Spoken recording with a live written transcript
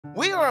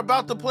We are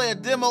about to play a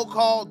demo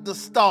called The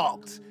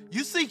Stalked.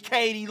 You see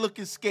Katie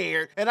looking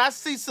scared, and I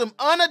see some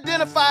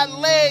unidentified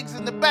legs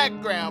in the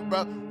background,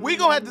 bro. We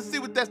gonna have to see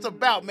what that's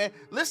about, man.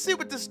 Let's see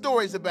what this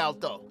story's about,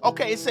 though.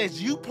 Okay, it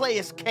says you play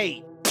as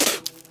Kate,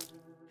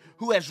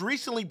 who has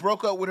recently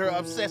broke up with her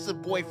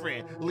obsessive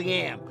boyfriend,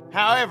 Liam.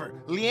 However,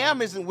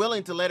 Liam isn't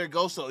willing to let her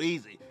go so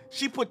easy.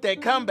 She put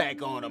that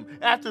comeback on him.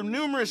 After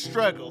numerous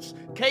struggles,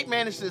 Kate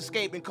managed to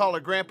escape and call her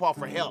grandpa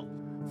for help.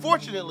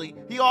 Fortunately,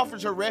 he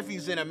offers her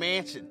refuge in a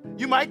mansion.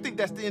 You might think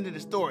that's the end of the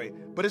story,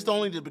 but it's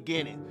only the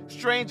beginning.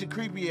 Strange and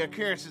creepy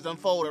occurrences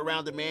unfold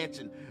around the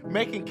mansion,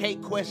 making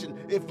Kate question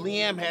if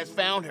Liam has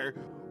found her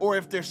or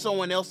if there's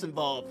someone else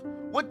involved.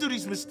 What do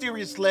these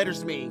mysterious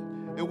letters mean?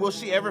 And will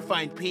she ever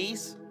find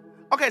peace?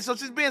 Okay, so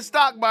she's being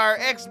stalked by her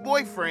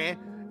ex-boyfriend,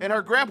 and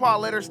her grandpa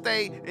let her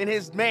stay in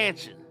his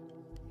mansion.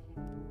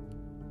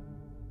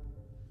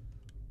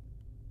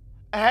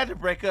 I had to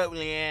break up with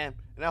Liam,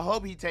 and I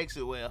hope he takes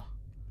it well.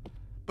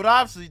 But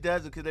obviously he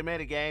doesn't, because they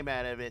made a game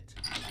out of it.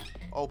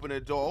 Open the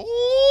door.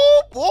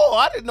 Oh boy,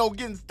 I didn't know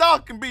getting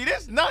stalked can be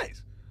this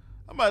nice.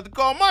 I'm about to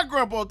call my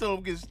grandpa and tell him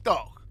I'm getting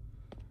stalked.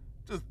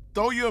 Just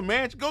throw you a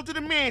mansion. Go to the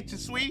mansion,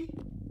 sweetie.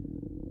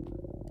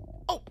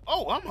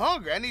 Oh, I'm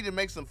hungry. I need to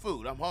make some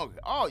food. I'm hungry.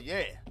 Oh,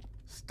 yeah.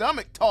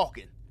 Stomach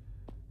talking.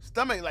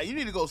 Stomach like, you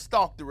need to go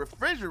stalk the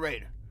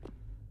refrigerator.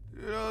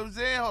 You know what I'm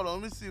saying? Hold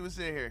on, let me see what's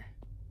in here.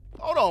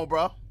 Hold on,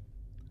 bro.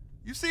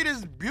 You see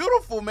this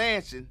beautiful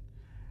mansion,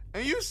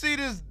 and you see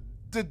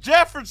the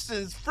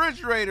Jefferson's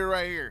refrigerator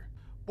right here.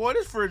 Boy,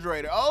 this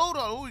refrigerator. Hold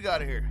on, what we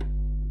got here?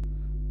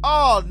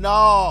 Oh,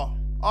 no.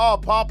 Oh,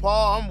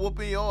 Pawpaw, I'm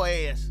whooping your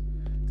ass.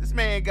 This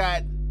man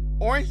got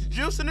orange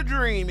juice and a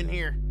dream in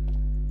here.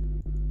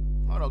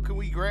 Hold on, can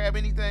we grab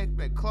anything?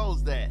 Man,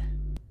 close that.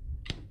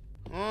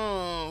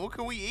 What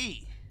can we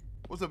eat?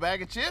 What's a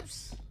bag of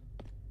chips?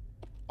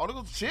 Oh,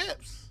 those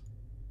chips.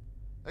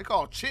 They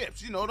call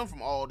chips. You know them from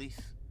Aldi's.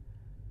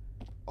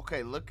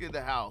 Okay, look at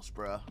the house,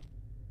 bruh.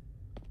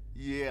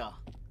 Yeah.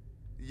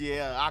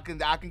 Yeah, I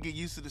can get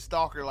used to the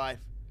stalker life.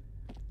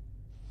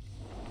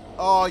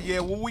 Oh, yeah,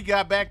 what we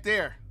got back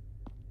there?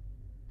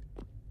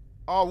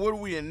 Oh, what are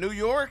we in, New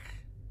York?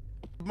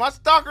 If my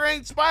stalker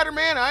ain't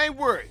Spider-Man, I ain't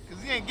worried,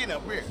 because he ain't getting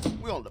up here.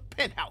 We on the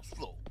penthouse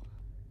floor.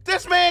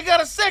 This man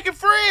got a second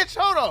fridge.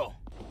 Hold on.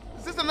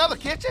 Is this another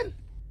kitchen?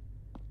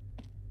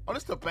 Oh,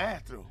 this is the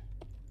bathroom.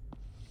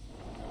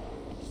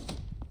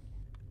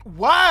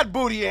 Wide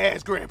booty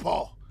ass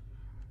grandpa.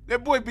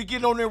 That boy be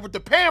getting on there with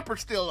the pamper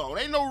still on.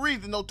 Ain't no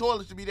reason no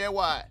toilet should be that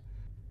wide.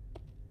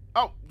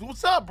 Oh,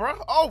 what's up,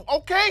 bro? Oh,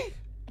 okay.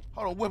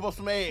 Hold on, whip up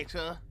some eggs,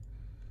 huh?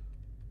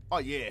 Oh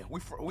yeah,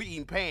 we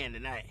eating pan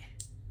tonight.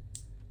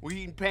 We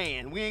eating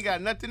pan. We ain't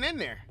got nothing in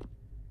there.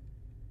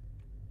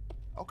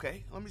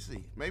 Okay, let me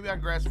see. Maybe I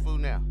can grab some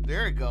food now.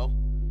 There it go.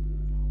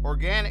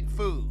 Organic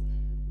food.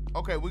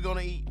 Okay, we're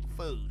gonna eat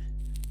food.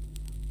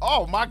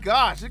 Oh my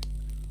gosh.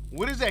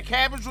 What is that,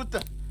 cabbage with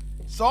the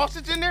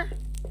sausage in there?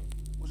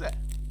 What's that?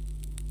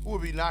 Who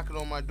would be knocking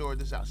on my door at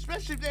this house?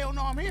 Especially if they don't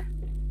know I'm here.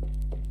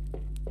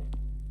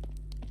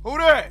 Who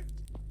that?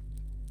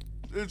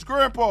 It's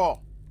Grandpa.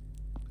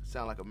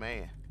 Sound like a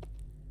man.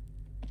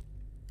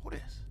 Who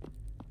this?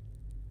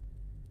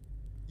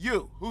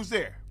 You, who's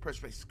there? Press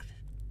space.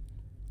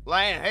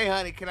 Lion, hey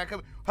honey, can I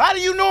come? How do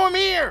you know I'm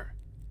here?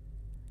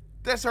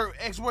 That's her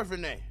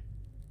ex-boyfriend name.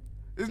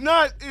 It's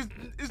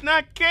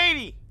not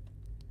Katie.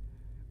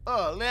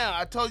 Oh, now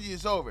I told you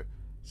it's over.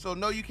 So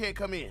no, you can't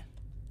come in.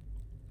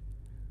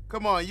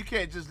 Come on, you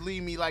can't just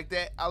leave me like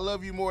that. I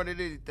love you more than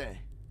anything.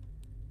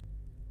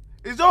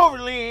 It's over,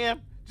 Liam.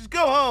 Just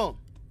go home.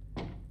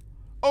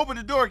 Open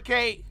the door,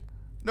 Kate.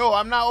 No,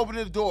 I'm not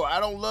opening the door. I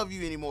don't love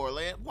you anymore,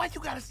 Liam. Why you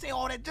gotta say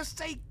all that? Just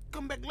say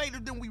come back later,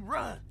 then we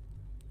run.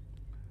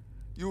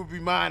 You will be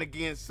mine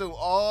again soon.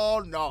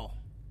 Oh, no.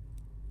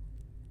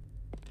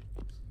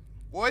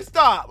 Boy,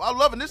 stop. I'm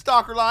loving this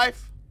stalker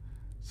life.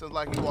 Sounds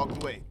like he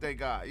walked away. Thank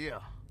God, yeah.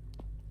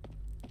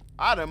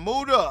 I done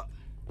moved up.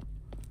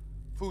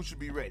 Food should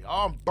be ready.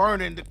 Oh, I'm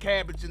burning the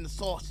cabbage and the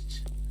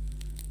sausage.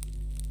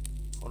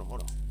 Hold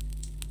on.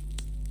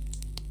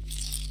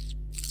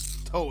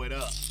 Throw it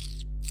up.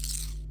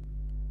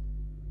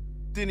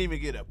 Didn't even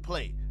get a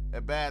plate.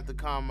 A bath to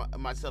calm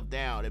myself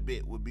down a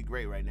bit would be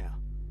great right now.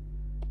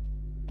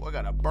 Boy, I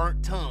got a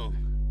burnt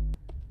tongue.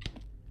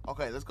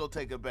 Okay, let's go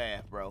take a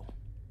bath, bro.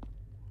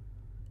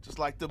 Just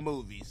like the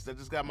movies. I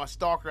just got my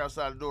stalker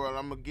outside the door and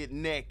I'm gonna get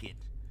naked.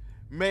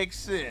 Makes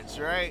sense,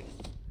 right?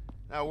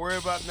 Not worry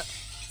about no.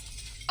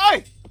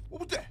 Hey!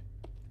 What was that?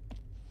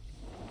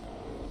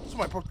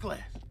 Somebody broke the glass.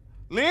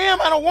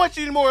 Liam, I don't want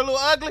you anymore, little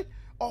ugly.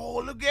 Oh,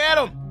 look at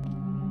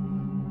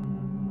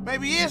him.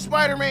 Maybe he is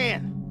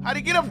Spider-Man. How'd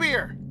he get up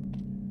here?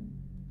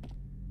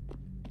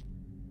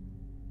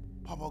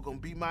 Papa gonna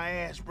beat my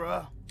ass,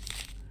 bruh.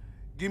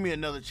 Give me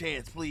another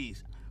chance,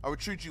 please. I will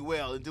treat you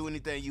well and do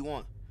anything you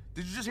want.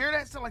 Did you just hear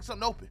that? Sound like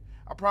something open.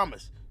 I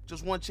promise.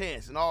 Just one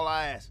chance, and all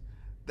I ask.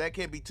 That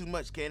can't be too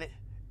much, can it?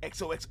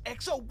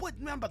 XO. What?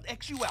 Man, I'm about to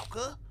X you out,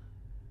 cuz.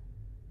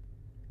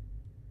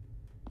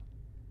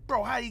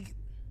 Bro, how you...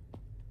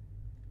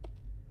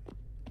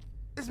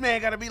 This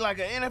man gotta be like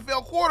an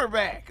NFL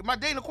quarterback. Am I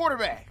dating a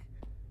quarterback?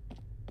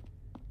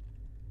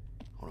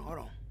 Hold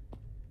on.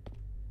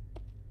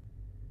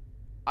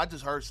 I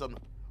just heard something.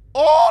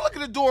 Oh, look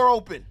at the door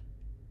open.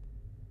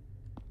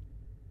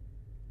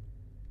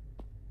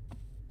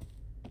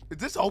 Is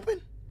this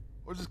open?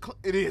 Or just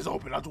it is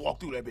open. I'll just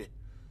walk through that bit.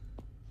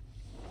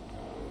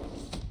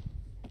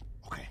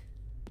 Okay.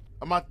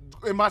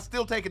 Am I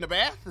still taking the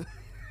bath?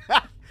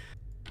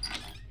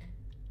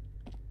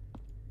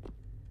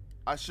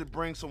 I should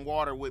bring some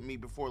water with me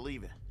before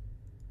leaving.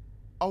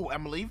 Oh,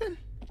 I'm leaving?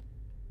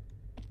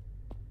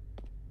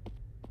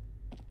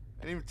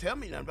 They didn't even tell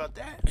me nothing about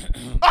that.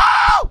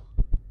 Oh!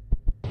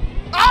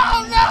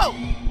 Oh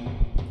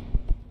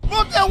no!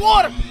 Fuck that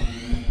water!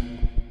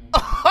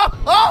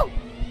 Oh!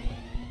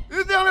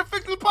 He's down there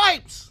fixing the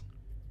pipes.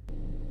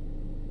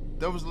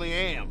 That was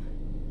Liam.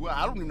 Well,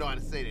 I don't even know how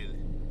to say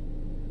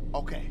that.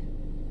 Okay.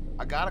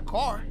 I got a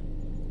car.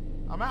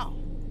 I'm out.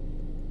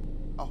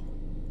 Oh.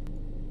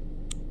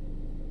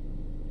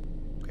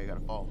 Okay, got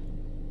a phone.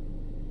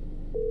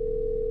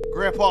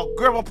 Grandpa,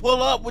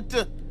 pull up with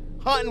the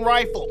hunting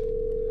rifle.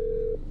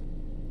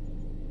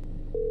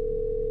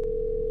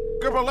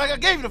 Grandpa, like I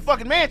gave you the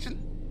fucking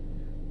mansion.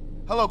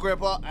 Hello,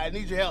 Grandpa. I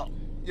need your help.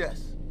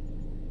 Yes.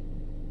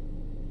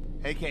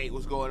 Hey, Kate,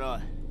 what's going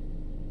on?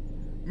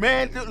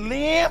 Man,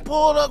 Liam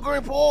pulled up,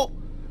 Grandpa,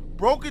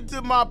 broke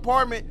into my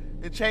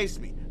apartment and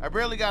chased me. I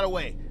barely got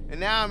away, and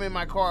now I'm in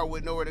my car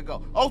with nowhere to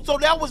go. Oh, so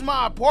that was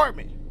my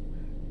apartment.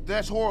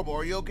 That's horrible.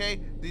 Are you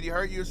okay? Did he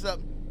hurt you or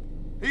something?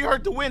 He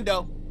hurt the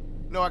window.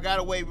 No, I got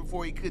away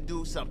before he could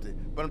do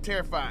something, but I'm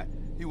terrified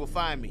he will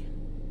find me.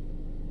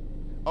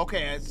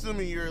 Okay,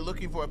 assuming you're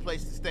looking for a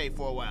place to stay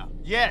for a while.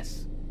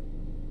 Yes.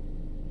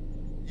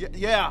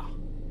 Yeah,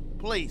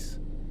 please.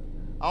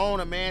 I own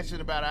a mansion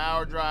about an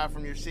hour drive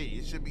from your city.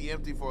 It should be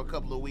empty for a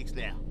couple of weeks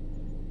now.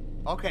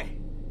 Okay.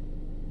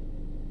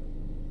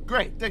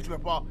 Great, thanks,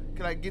 Grandpa.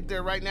 Can I get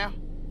there right now?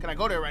 Can I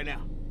go there right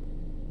now?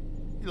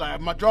 You're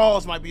like, my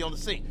drawers might be on the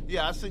sink.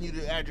 Yeah, I'll send you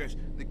the address.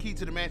 The key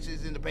to the mansion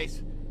is in the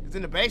basement. It's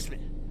in the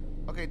basement.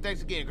 Okay,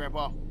 thanks again,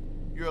 Grandpa.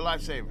 You're a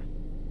lifesaver.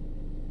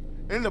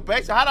 In the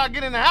basement? How do I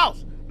get in the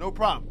house? No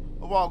problem.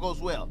 Hope all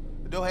goes well.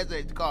 Don't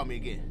hesitate to call me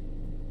again.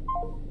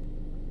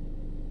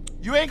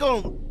 You ain't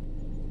gonna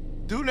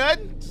do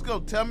nothing? Just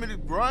gonna tell me to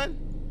run?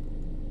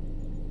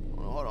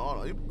 Hold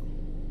on.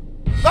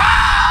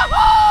 Ah!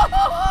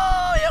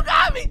 Oh, you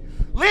got me!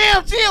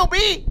 Liam, chill,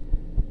 B!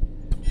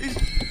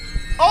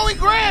 He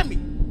grabbed me!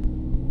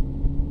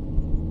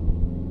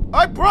 All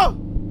right, bro!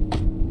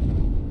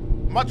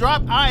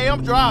 I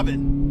am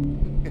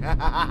driving.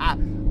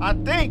 I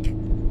think.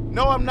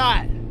 No, I'm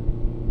not.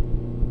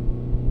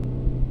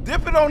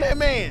 Dip it on that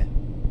man.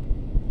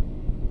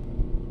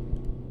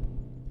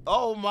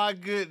 Oh, my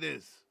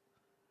goodness.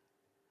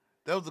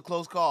 That was a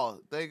close call.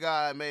 Thank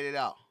God I made it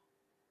out.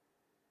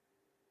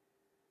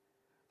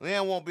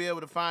 Liam won't be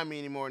able to find me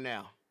anymore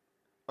now.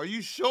 Are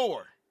you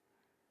sure?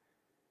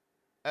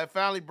 I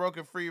finally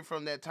broken free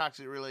from that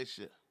toxic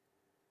relationship.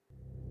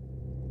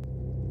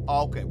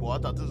 Oh, okay, well, I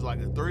thought this was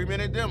like a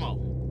 3-minute demo.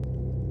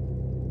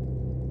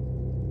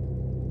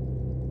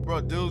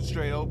 Bro, dude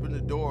straight opened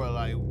the door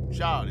like,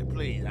 shout it,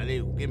 please.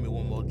 Give me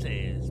one more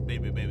chance.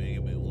 Baby, give me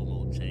one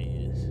more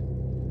chance.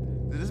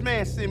 Did this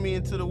man send me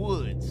into the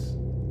woods?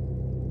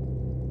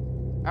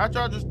 After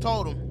I just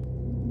told him,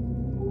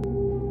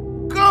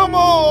 come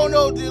on,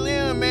 no,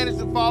 Liam managed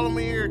to follow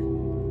me here.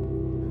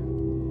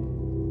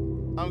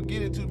 I'm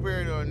getting too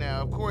paranoid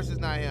now. Of course it's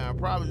not him. I'm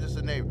probably just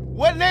a neighbor.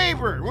 What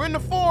neighbor? We're in the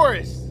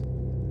forest.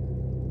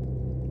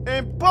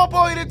 And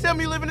Popo, he didn't tell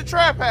me you live in a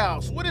trap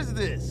house. What is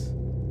this?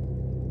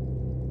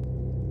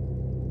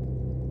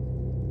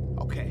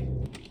 Okay.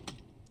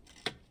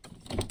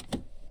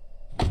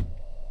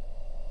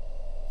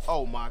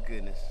 Oh my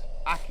goodness.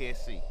 I can't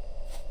see.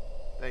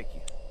 Thank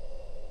you.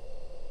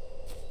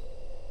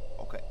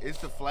 Okay, is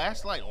the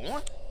flashlight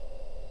on?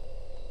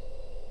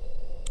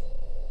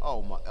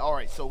 Oh my, all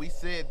right, so he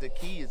said the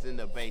key is in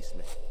the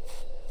basement.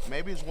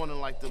 Maybe it's one of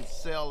like them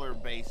cellar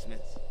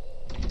basements.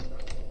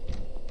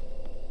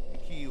 The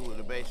key with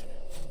the basement.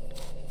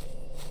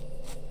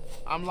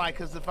 I'm like,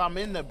 cause if I'm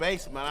in the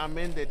basement, I'm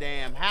in the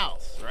damn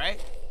house,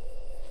 right?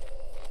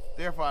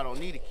 Therefore, I don't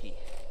need a key.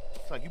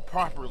 It's like you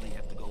properly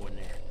have to go in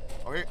there.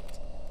 Oh, here.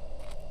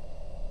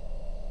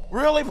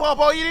 Really,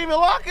 Popo? You didn't even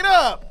lock it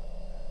up.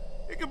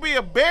 It could be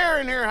a bear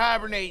in here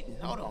hibernating.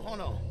 Hold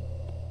on.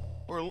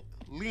 Or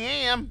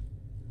Liam.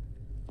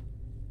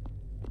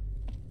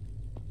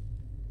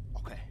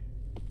 Okay.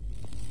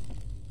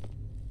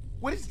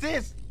 What is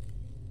this?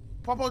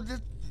 Popo,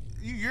 just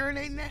you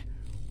urinating that?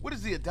 What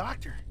is he, a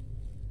doctor?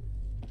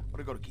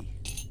 Where'd I go to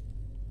key?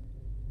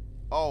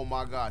 Oh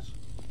my gosh.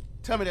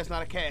 Tell me that's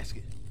not a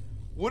casket.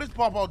 What does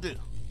Popo do?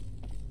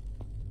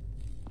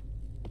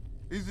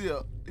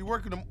 He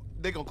working.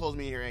 They gonna close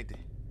me in here, ain't they?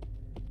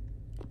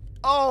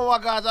 Oh my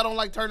gosh, I don't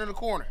like turning the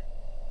corner.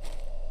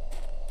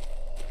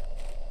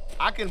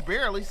 I can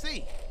barely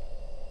see.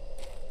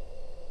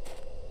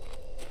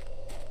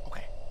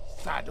 Okay,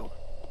 side door.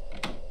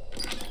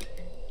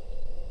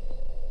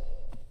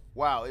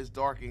 Wow, it's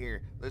dark in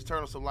here. Let's turn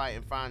on some light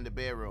and find the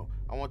bedroom.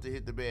 I want to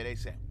hit the bed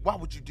ASAP. Why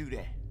would you do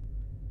that?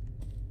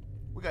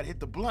 We gotta hit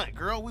the blunt,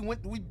 girl.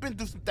 We've been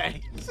through some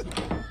things.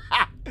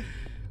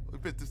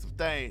 We've been through some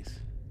things.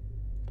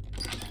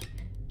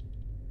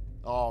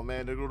 Oh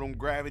man, they go them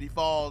gravity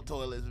fall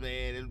toilets,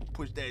 man, and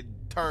push that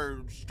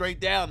turd straight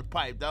down the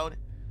pipe, don't it?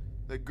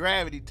 The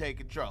gravity take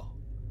control.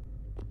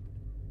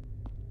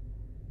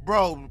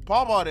 Bro,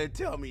 Pawpaw didn't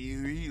tell me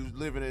he was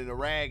living in a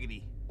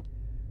raggedy,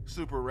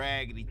 super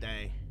raggedy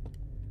thing.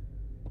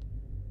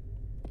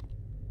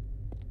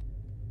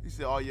 He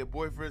said, oh, your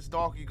boyfriend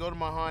stalk you, go to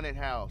my haunted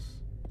house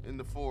in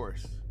the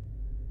forest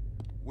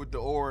with the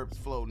orbs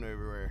floating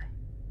everywhere.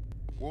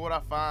 Where would I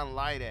find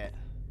light at?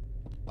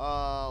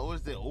 What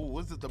is it? Oh,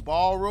 was it the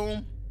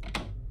ballroom?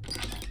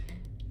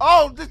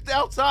 Oh, just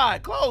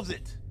outside. Close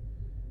it.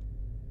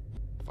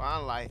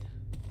 Find light.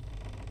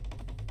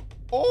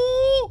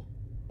 Oh,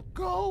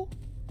 go.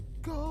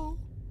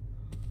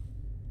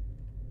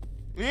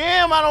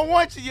 Damn, I don't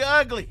want you. You're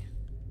ugly.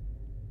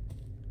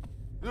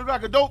 You look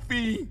like a dope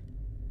fiend.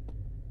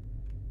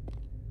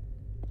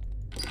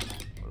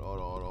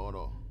 Hold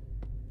on.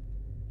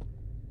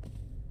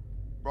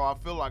 Bro, I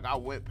feel like I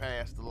went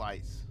past the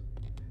lights.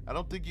 I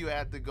don't think you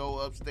had to go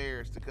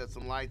upstairs to cut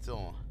some lights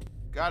on.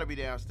 Gotta be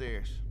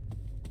downstairs.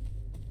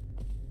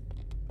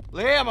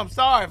 Liam, I'm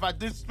sorry if I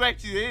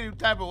disrespect you in any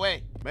type of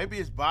way. Maybe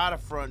it's by the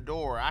front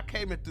door. I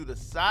came in through the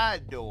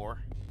side door.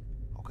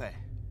 Okay.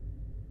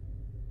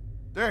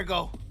 There you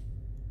go.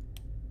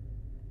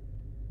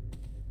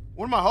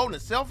 What am I holding, a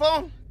cell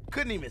phone?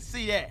 Couldn't even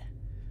see that.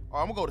 All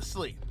right, I'm gonna go to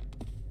sleep.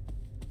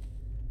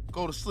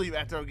 Go to sleep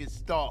after I get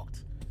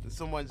stalked. And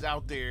someone's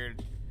out there.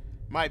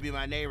 Might be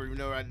my neighbor, even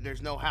though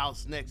there's no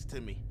house next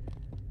to me.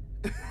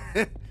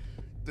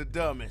 The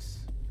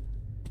dumbest.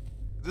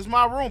 This is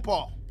my room,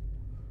 Paul.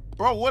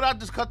 Bro, would I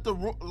just cut the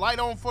light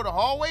on for the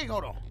hallway?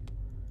 Hold on.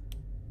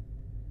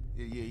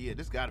 Yeah.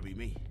 This gotta be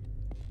me.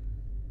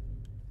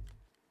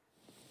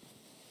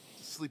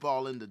 Sleep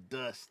all in the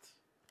dust.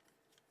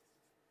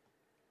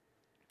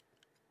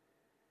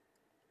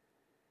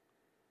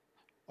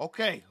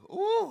 Okay.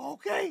 Ooh,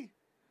 okay.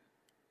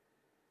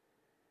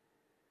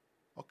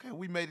 Okay,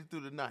 we made it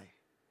through the night.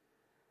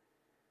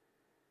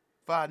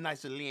 5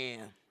 nights of Liam.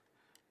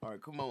 All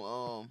right, come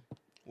on.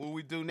 What do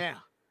we do now?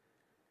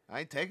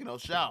 I ain't taking no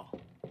shower.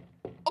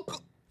 Okay.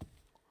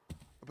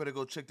 I better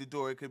go check the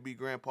door. It could be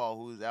Grandpa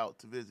who is out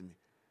to visit me.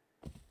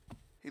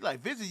 He like,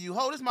 visit you?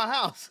 Ho, this is my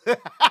house.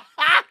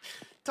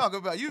 Talk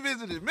about you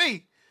visited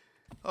me.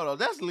 Hold on,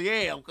 that's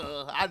Liam,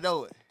 cuz I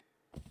know it.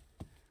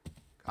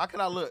 How can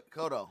I look?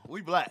 Hold on,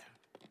 we black.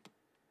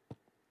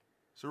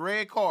 It's a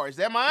red car. Is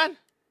that mine?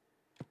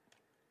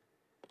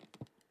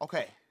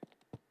 Okay.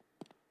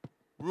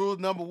 Rule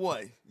number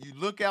 1, you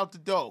look out the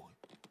door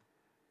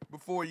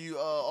before you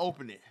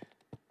open it.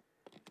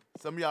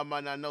 Some of y'all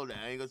might not know that.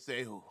 I ain't gonna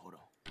say who. Hold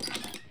on.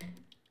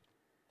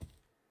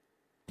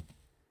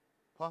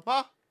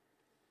 Papa?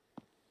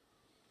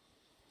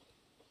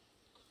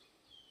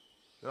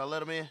 Did I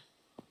let him in?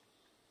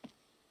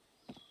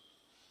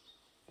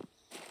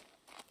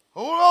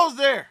 Who are those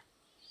there?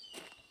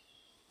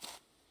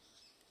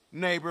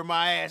 Neighbor,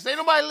 my ass. Ain't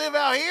nobody live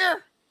out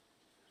here?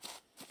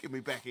 Get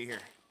me back in here.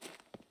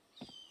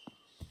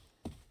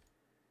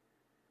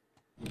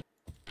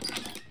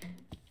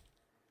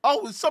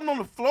 Oh, there's something on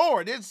the floor.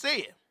 I didn't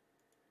see it.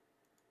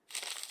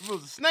 If it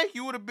was a snake,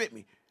 you would have bit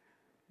me.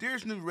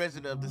 Dearest new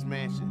resident of this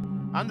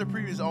mansion, I'm the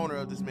previous owner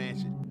of this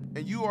mansion,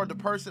 and you are the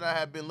person I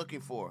have been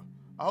looking for.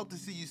 I hope to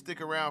see you stick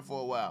around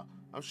for a while.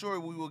 I'm sure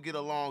we will get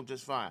along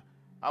just fine.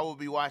 I will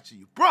be watching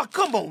you. Bro,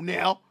 come on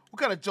now. What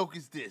kind of joke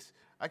is this?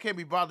 I can't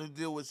be bothered to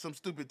deal with some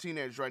stupid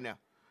teenagers right now.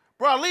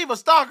 Bro, I leave a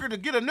stalker to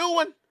get a new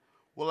one?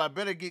 Well, I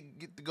better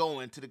get to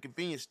going to the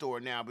convenience store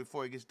now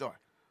before it gets dark.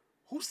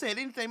 Who said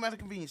anything about the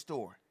convenience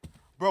store?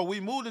 Bro,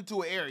 we moved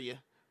into an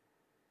area,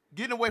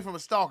 getting away from a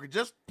stalker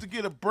just to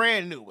get a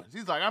brand new one.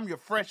 He's like, I'm your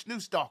fresh new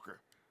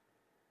stalker.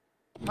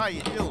 How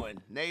you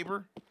doing,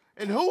 neighbor?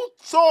 And who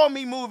saw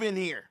me move in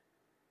here?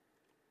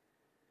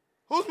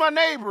 Who's my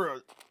neighbor?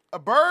 A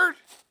bird?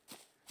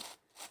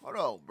 Hold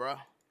on, bro.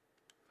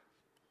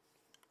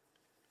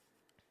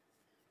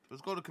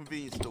 Let's go to the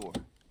convenience store.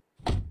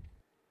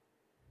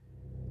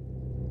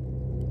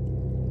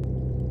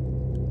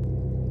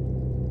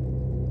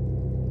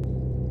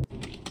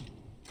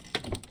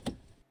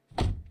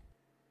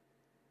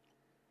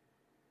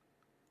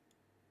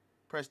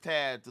 Press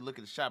tab to look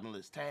at the shopping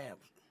list. Tab.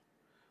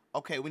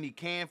 Okay, we need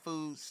canned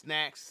food,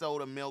 snacks,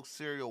 soda, milk,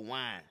 cereal,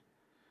 wine.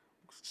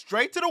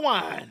 Straight to the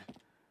wine.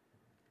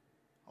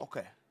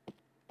 Okay.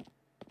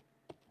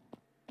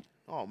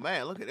 Oh,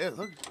 man, look at this.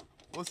 Look.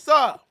 What's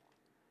up?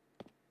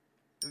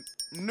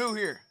 I'm new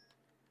here.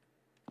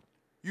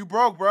 You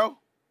broke, bro.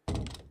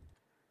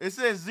 It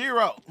says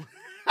 0.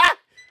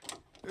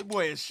 This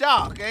boy is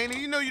shocked, ain't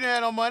he? You know you didn't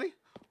have no money.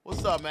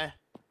 What's up, man?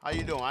 How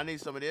you doing? I need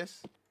some of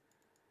this.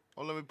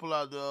 Oh, let me pull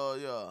out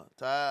the,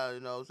 tile, you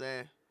know what I'm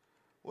saying?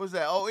 What's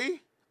that, OE? All right,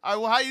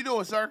 well, how you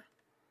doing, sir?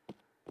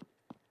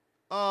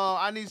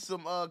 I need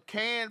some,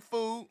 canned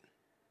food.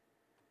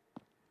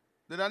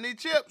 Did I need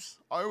chips?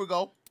 Oh, here we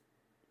go.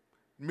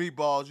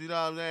 Meatballs, you know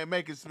what I'm saying?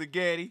 Making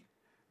spaghetti.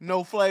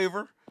 No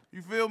flavor.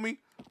 You feel me?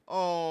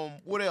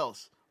 What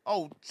else?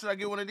 Oh, should I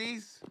get one of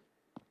these?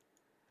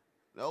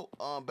 Nope.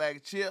 Bag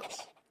of chips.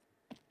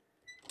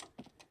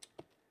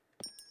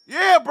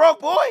 Yeah, broke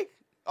boy.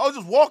 I'll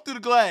just walk through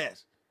the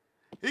glass.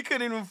 He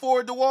couldn't even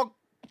afford to walk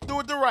through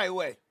it the right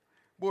way.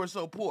 Boy,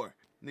 so poor.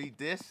 Need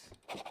this.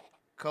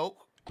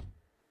 Coke.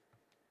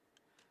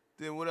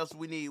 Then what else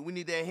we need? We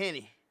need that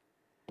Henny.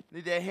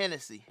 Need that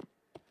Hennessy.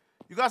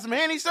 You got some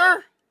Henny,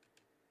 sir?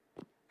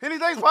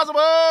 Anything's possible.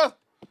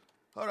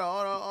 Hold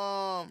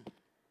on.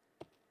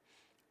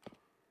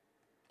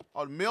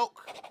 Oh, the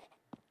milk.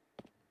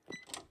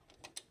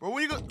 Bro,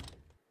 where you go?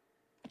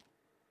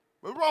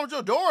 What's wrong with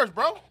your doors,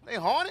 bro? They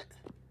haunted?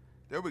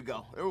 There we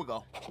go.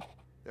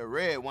 That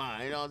red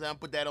wine, you know what I'm saying?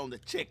 Put that on the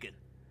chicken.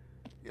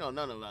 You know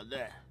nothing about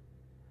that.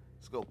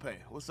 Let's go pay.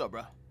 What's up,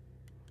 bro?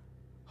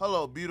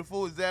 Hello,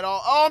 beautiful. Is that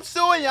all? Oh, I'm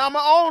suing you. I'm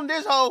going to own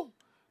this hoe.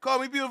 Call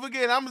me beautiful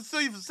again. I'm going to sue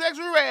you for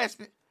sexual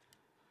harassment.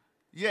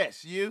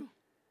 Yes, you.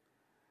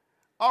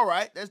 All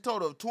right. That's a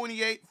total of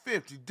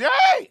 $28.50.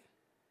 Dang!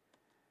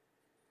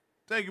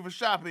 Thank you for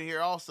shopping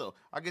here also.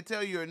 I can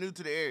tell you're new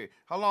to the area.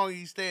 How long are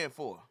you staying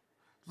for?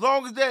 As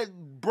long as that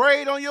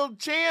braid on your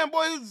chin,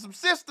 boy, it was some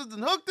sisters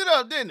and hooked it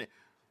up, didn't it?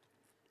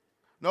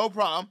 No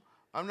problem.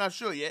 I'm not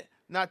sure yet.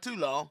 Not too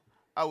long,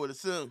 I would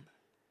assume.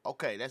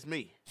 Okay, that's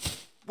me.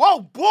 Whoa,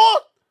 boy!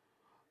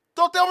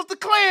 Thought that was the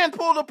Klan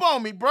pulled up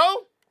on me,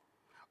 bro.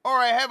 All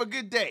right, have a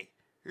good day.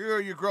 Here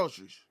are your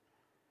groceries.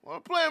 Well,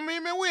 playing me,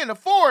 man, we in the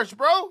forest,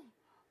 bro.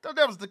 Thought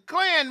that was the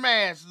Klan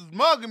mask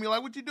mugging me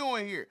like, what you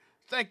doing here?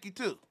 Thank you,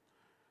 too.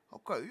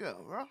 Okay, yeah,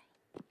 bro.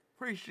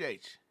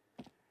 Appreciate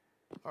you.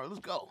 All right, let's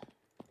go.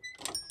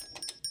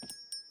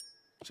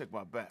 Check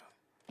my back.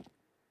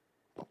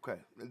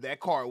 Okay, that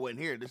car wasn't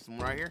here. This one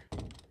right here.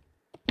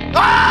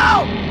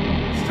 Oh!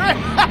 Straight.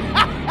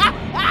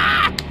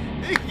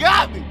 He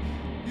got me.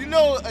 You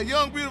know, a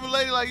young, beautiful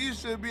lady like you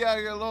should be out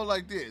here alone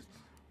like this.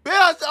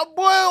 Man,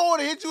 boy, I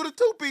want to hit you with a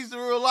two-piece in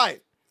real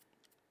life.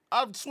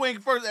 I'm swinging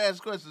first,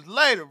 ask questions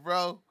later,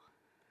 bro.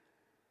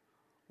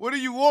 What do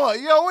you want?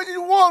 Yo, what do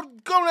you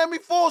want coming at me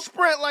full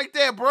sprint like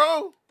that,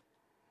 bro?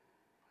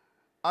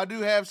 I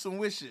do have some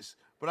wishes,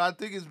 but I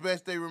think it's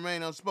best they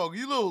remain unspoken.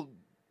 You little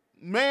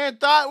man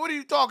thought, what are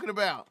you talking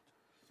about?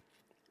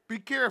 Be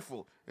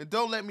careful, and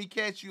don't let me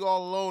catch you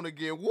all alone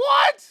again.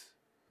 What?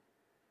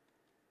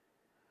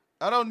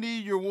 I don't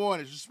need your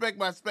warnings. Respect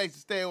my space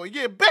and stay away.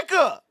 Yeah, back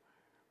up.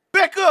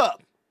 Back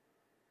up.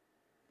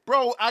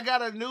 Bro, I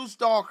got a new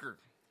stalker.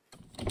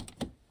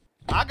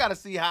 I got to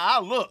see how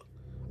I look.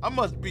 I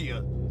must be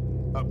a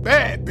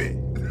bad bitch.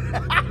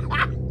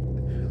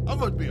 I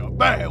must be a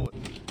bad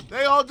one.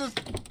 They all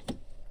just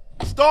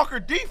stalker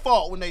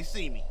default when they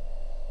see me.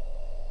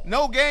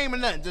 No game or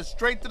nothing. Just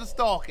straight to the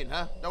stalking,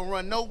 huh? Don't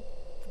run no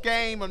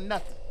game or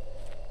nothing.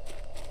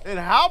 And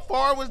how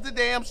far was the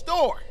damn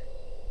store?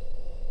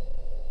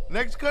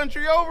 Next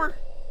country over?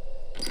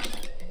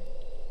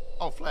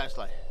 Oh,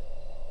 flashlight.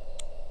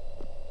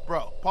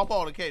 Bro, pop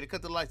all the K to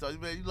cut the lights off.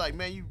 You like,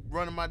 man, you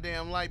running my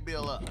damn light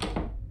bill up.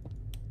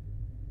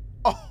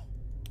 Oh.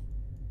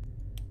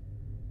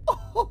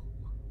 Oh.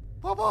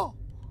 Papa.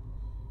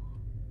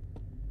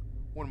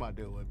 What am I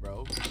doing,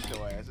 bro? Get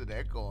your ass in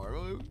that car.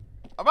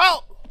 I'm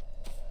out.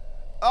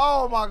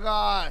 Oh, my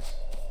gosh.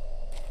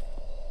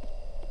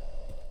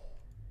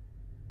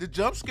 The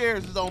jump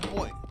scares is on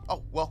point.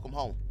 Oh, welcome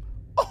home.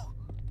 Oh.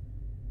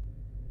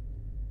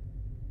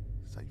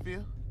 That's how you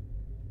feel?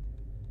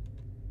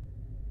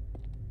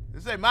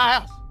 This ain't my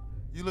house.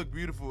 You look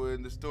beautiful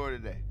in the store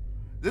today.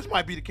 This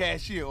might be the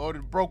cashier or the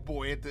broke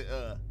boy at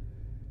the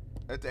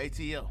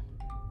ATM.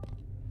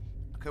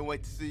 I can't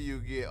wait to see you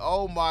again.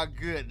 Oh my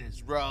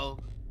goodness, bro.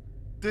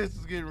 This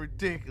is getting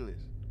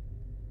ridiculous.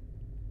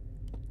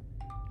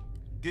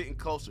 Getting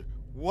closer.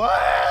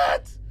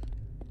 What?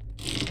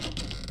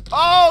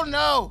 Oh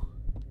no.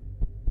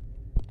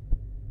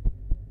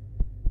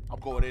 I'm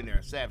going in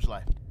there. Savage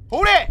life.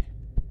 Who that?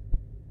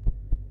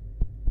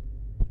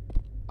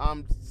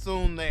 I'm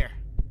soon there.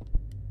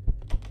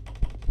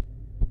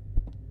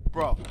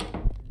 Bro.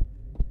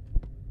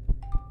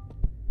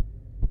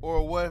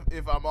 Or what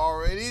if I'm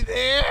already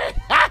there?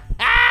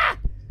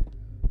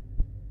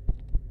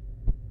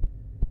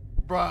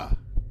 Bruh.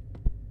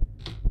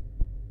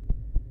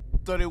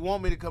 So they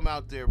want me to come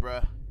out there,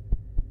 bruh.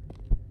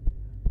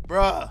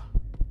 Bruh.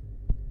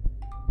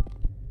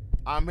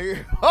 I'm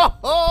here. Ho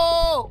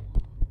ho!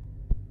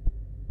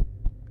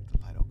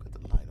 Cut the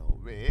light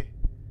on, man.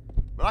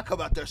 But I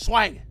come out there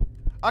swinging.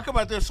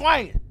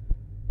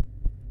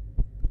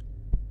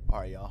 All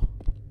right, y'all.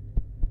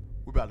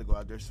 We're about to go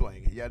out there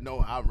swinging. Y'all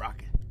know I'm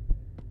rocking.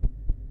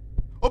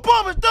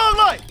 Apartment's thug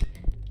life.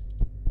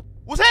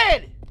 What's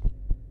happening?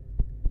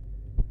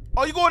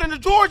 Oh, you going into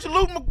Georgia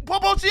looting my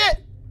popo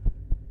shit?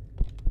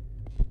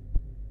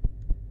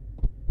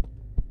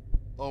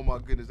 Oh my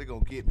goodness, they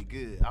gonna get me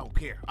good. I don't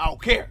care.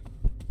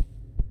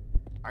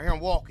 I hear him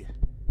walking.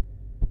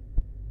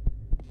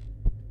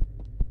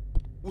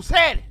 What's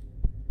happening?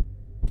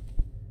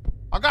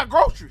 I got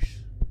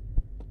groceries.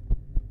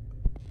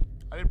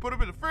 They put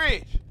them in the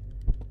fridge.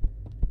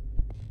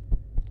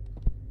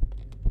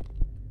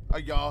 Oh,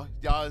 y'all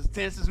as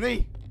tense as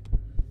me.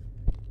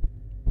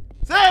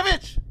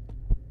 Savage!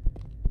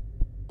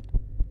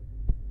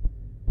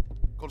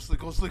 Go to sleep,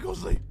 go to sleep, go to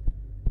sleep.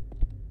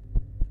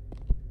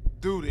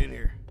 Dude in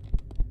here.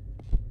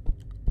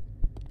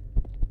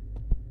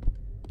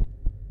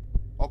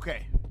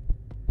 Okay.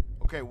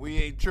 Okay, we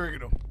ain't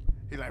triggered him.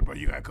 He's like, bro,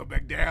 you gotta come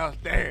back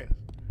downstairs.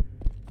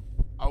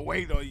 I'll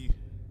wait on you.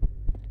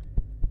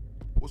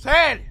 What's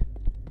happening?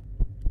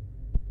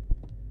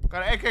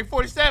 Got an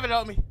AK-47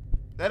 on me.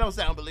 That don't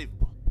sound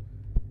believable.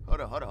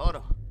 Hold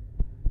on.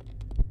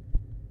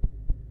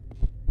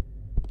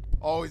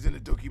 Oh, he's in the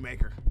dookie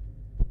maker.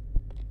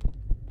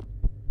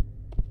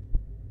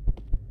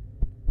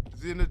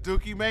 Is he in the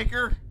dookie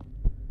maker?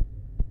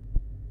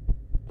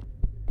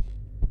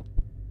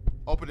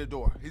 Open the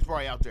door. He's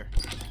probably out there.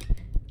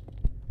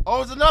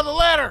 Oh, it's another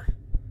letter.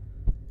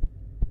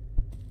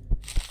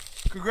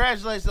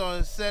 Congratulations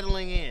on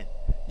settling in.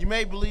 You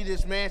may believe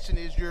this mansion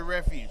is your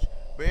refuge,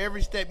 but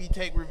every step you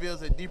take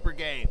reveals a deeper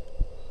game.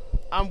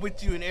 I'm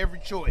with you in every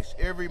choice,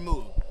 every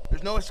move.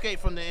 There's no escape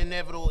from the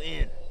inevitable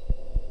end.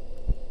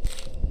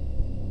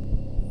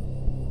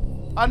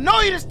 I know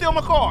you didn't steal my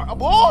car,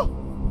 boy.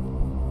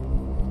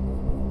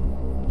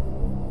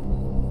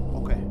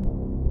 Okay,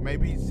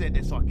 maybe he said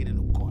that so I get in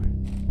the car.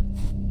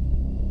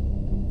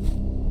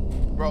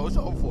 Bro, it's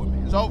over for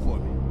me. It's over for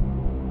me.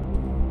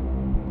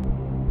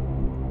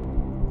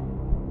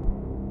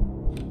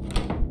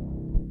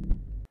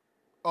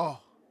 Oh.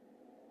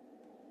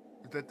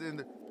 Is that the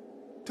end?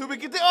 To be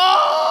continued.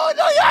 Oh,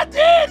 no, y'all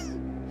did!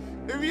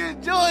 If you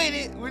enjoyed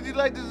it, would you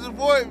like to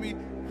support me?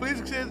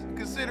 Please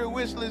consider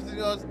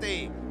wishlisting on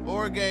Steam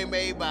or a game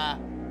made by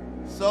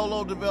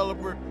solo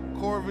developer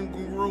Corvin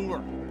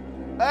Grunger.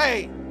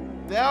 Hey,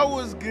 that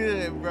was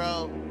good,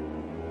 bro.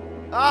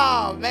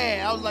 Oh,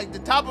 man, I was like the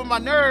top of my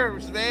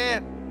nerves,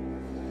 man.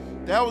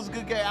 That was a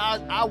good game.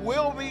 I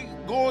will be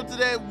going to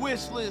that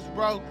wish list,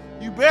 bro.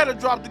 You better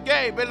drop the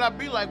game. Better not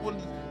be like when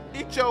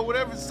Icho,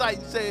 whatever site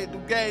you said, the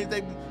games,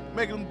 they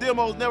making them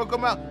demos never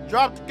come out.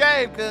 Drop the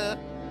game, cuz.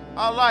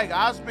 I like it.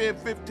 I spend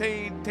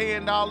 $15,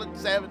 $10,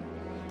 $7,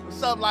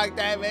 something like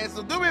that, man.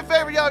 So do me a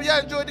favor, y'all. If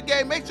y'all enjoyed the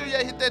game, make sure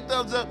y'all hit that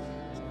thumbs up.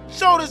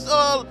 Show this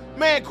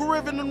man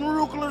Caribbean and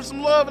Rucola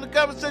some love in the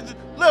comment section.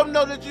 Let them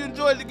know that you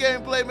enjoyed the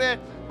gameplay, man.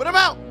 But I'm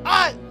out. All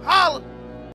right, holla.